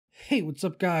Hey, what's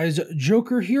up guys?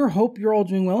 Joker here. Hope you're all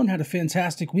doing well and had a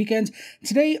fantastic weekend.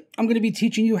 Today, I'm going to be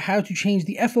teaching you how to change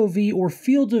the FOV or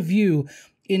field of view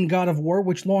in God of War,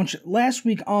 which launched last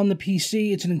week on the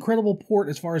PC. It's an incredible port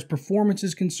as far as performance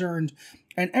is concerned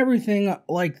and everything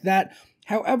like that.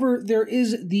 However, there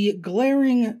is the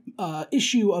glaring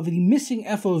issue of the missing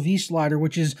FOV slider,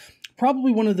 which is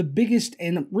probably one of the biggest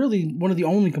and really one of the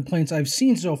only complaints I've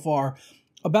seen so far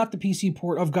about the PC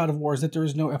port of God of War, is that there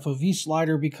is no FOV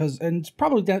slider and it's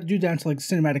probably due down to like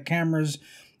cinematic cameras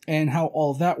and how all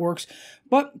of that works.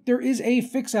 But there is a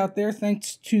fix out there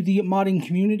thanks to the modding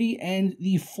community and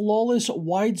the flawless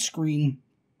widescreen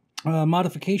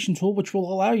modification tool, which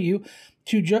will allow you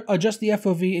to adjust the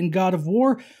FOV in God of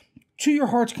War to your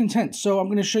heart's content. So I'm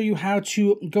going to show you how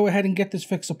to go ahead and get this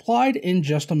fix applied in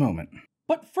just a moment.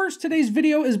 But first, today's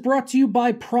video is brought to you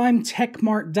by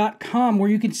PrimeTechMart.com, where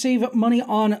you can save money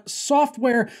on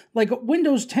software like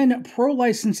Windows 10 Pro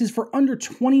licenses for under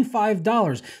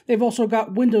 $25. They've also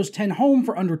got Windows 10 Home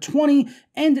for under $20,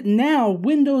 and now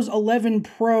Windows 11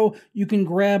 Pro you can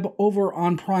grab over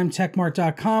on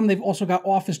PrimeTechMart.com. They've also got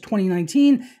Office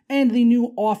 2019 and the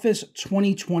new Office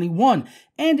 2021.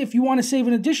 And if you want to save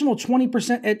an additional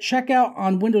 20% at checkout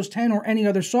on Windows 10 or any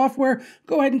other software,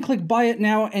 go ahead and click Buy It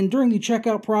Now, and during the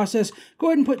checkout process, go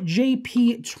ahead and put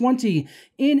JP20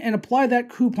 in and apply that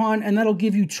coupon, and that'll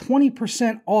give you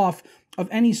 20% off of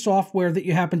any software that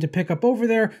you happen to pick up over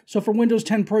there. So for Windows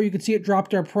 10 Pro, you can see it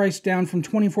dropped our price down from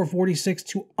 $24.46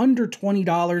 to under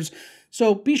 $20.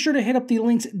 So be sure to hit up the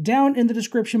links down in the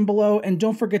description below, and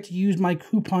don't forget to use my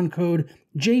coupon code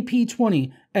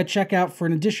JP20 at checkout for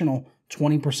an additional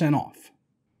 20% off.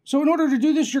 So in order to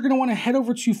do this, you're going to want to head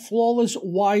over to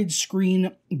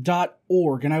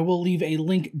flawlesswidescreen.org, and I will leave a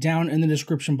link down in the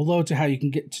description below to how you can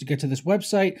get to this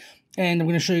website. And I'm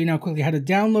going to show you now quickly how to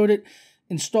download it,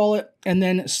 install it, and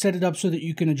then set it up so that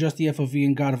you can adjust the FOV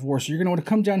in God of War. So you're going to want to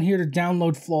come down here to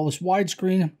download Flawless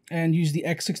Widescreen and use the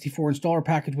x64 installer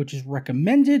package, which is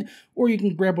recommended, or you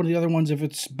can grab one of the other ones if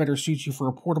it's better suits you for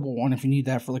a portable one, if you need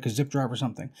that for like a zip drive or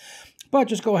something. But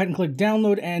just go ahead and click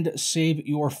download and save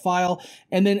your file,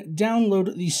 and then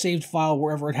download the saved file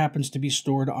wherever it happens to be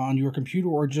stored on your computer,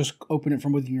 or just open it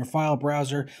from within your file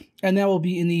browser, and that will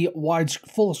be in the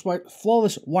Flawless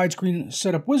Widescreen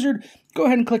Setup Wizard. Go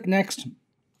ahead and click Next.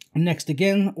 Next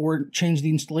again, or change the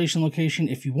installation location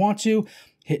if you want to.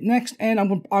 Hit Next, and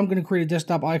I'm going to create a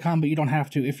desktop icon, but you don't have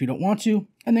to if you don't want to.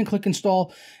 And then click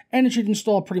Install, and it should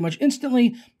install pretty much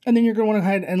instantly. And then you're going to want to go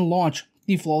ahead and launch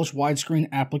the Flawless Widescreen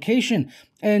application.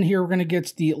 And here we're going to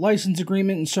get the license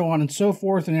agreement and so on and so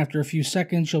forth. And after a few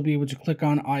seconds, you'll be able to click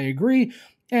on I agree,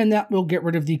 and that will get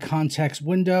rid of the context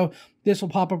window. This will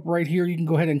pop up right here. You can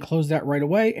go ahead and close that right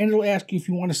away, and it'll ask you if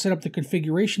you want to set up the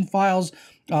configuration files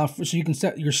so you can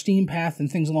set your Steam path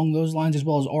and things along those lines, as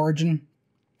well as Origin.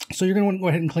 So you're going to want to go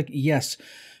ahead and click Yes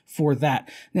for that.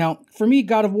 Now, for me,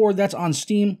 God of War, that's on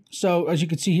Steam. So as you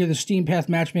can see here, the Steam path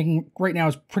matchmaking right now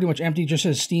is pretty much empty. It just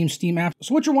says Steam app.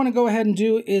 So what you want to go ahead and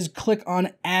do is click on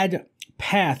Add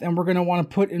Path, and we're going to want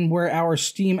to put in where our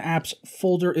Steam apps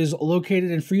folder is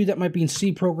located. And for you, that might be in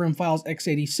C Program Files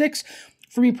x86.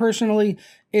 For me personally,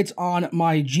 it's on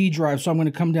my G drive. So I'm going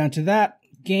to come down to that,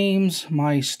 Games,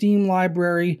 my Steam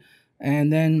library,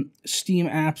 and then Steam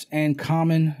apps and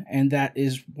common, and that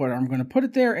is what I'm going to put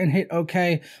it there, and hit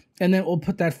OK. And then we'll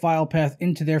put that file path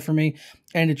into there for me,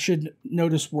 and it should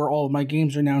notice where all of my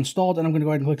games are now installed. And I'm going to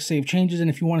go ahead and click Save Changes. And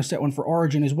if you want to set one for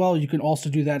Origin as well, you can also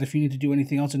do that if you need to do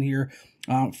anything else in here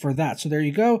for that. So there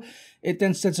you go. It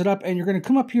then sets it up, and you're going to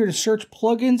come up here to search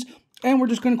plugins, and we're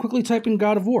just going to quickly type in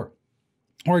God of War.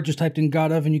 Or I just typed in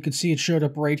God of, and you can see it showed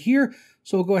up right here.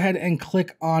 So we'll go ahead and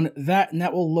click on that, and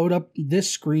that will load up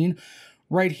this screen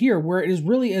right here, where it is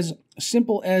really as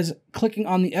simple as clicking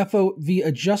on the FOV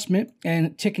adjustment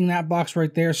and ticking that box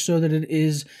right there so that it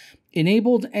is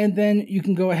enabled, and then you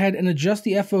can go ahead and adjust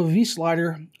the FOV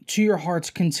slider to your heart's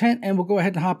content. And we'll go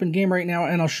ahead and hop in game right now,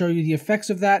 and I'll show you the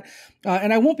effects of that.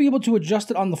 And I won't be able to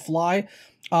adjust it on the fly.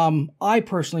 I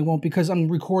personally won't, because I'm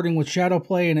recording with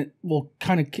Shadowplay, and it will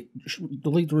kind of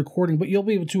delete the recording, but you'll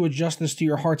be able to adjust this to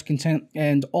your heart's content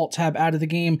and Alt-Tab out of the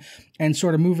game and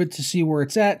sort of move it to see where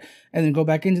it's at, and then go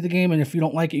back into the game. And if you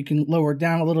don't like it, you can lower it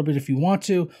down a little bit if you want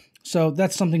to. So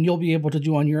that's something you'll be able to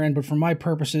do on your end, but for my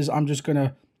purposes, I'm just going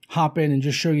to hop in and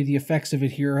just show you the effects of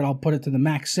it here, and I'll put it to the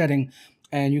max setting,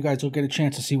 and you guys will get a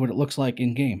chance to see what it looks like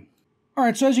in game. All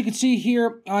right, so as you can see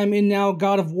here, I'm in now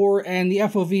God of War, and the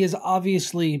FOV has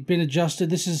obviously been adjusted.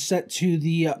 This is set to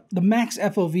the max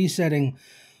FOV setting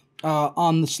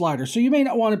on the slider. So you may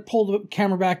not want to pull the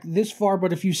camera back this far,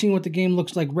 but if you've seen what the game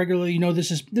looks like regularly, you know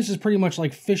this is pretty much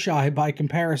like fisheye by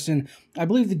comparison. I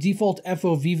believe the default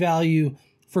FOV value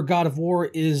for God of War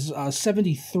is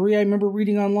 73, I remember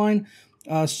reading online.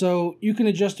 So you can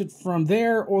adjust it from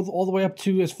there or all the way up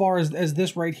to as far as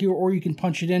this right here, or you can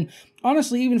punch it in.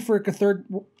 Honestly, even for a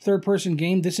third person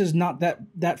game, this is not that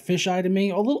fisheye to me.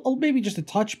 A little, maybe just a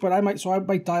touch, but I might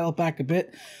dial it back a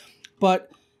bit. But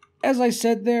as I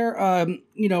said there,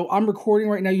 you know, I'm recording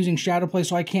right now using Shadowplay,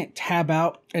 so I can't tab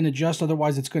out and adjust.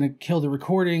 Otherwise, it's going to kill the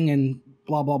recording and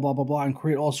blah, blah, blah, blah, blah, and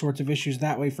create all sorts of issues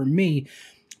that way for me.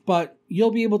 But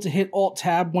you'll be able to hit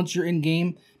Alt-Tab once you're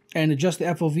in-game and adjust the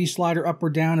FOV slider up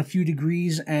or down a few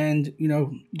degrees and, you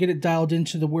know, get it dialed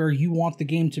into where you want the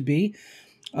game to be.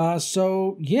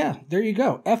 So, yeah, there you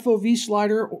go. FOV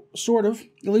slider, sort of.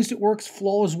 At least it works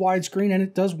flawless widescreen, and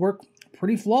it does work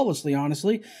pretty flawlessly,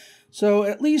 honestly. So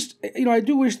at least, you know, I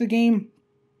do wish the game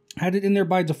had it in there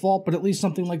by default, but at least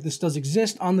something like this does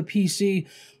exist on the PC.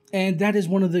 And that is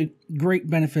one of the great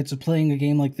benefits of playing a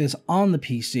game like this on the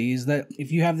PC, is that if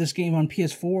you have this game on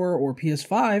PS4 or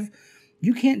PS5,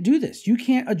 you can't do this. You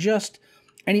can't adjust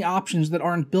any options that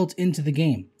aren't built into the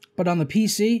game. But on the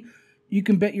PC, you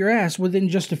can bet your ass within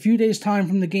just a few days' time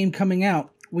from the game coming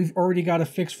out, we've already got a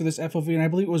fix for this FOV, and I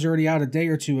believe it was already out a day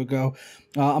or two ago.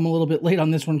 I'm a little bit late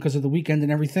on this one because of the weekend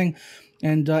and everything,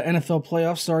 and NFL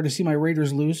playoffs. Sorry to see my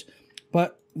Raiders lose.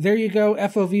 But there you go,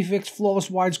 FOV fix, flawless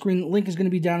widescreen. Link is going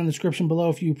to be down in the description below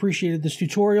if you appreciated this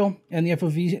tutorial and the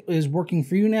FOV is working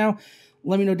for you now.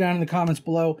 Let me know down in the comments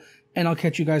below, and I'll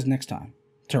catch you guys next time.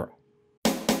 Ta-ra.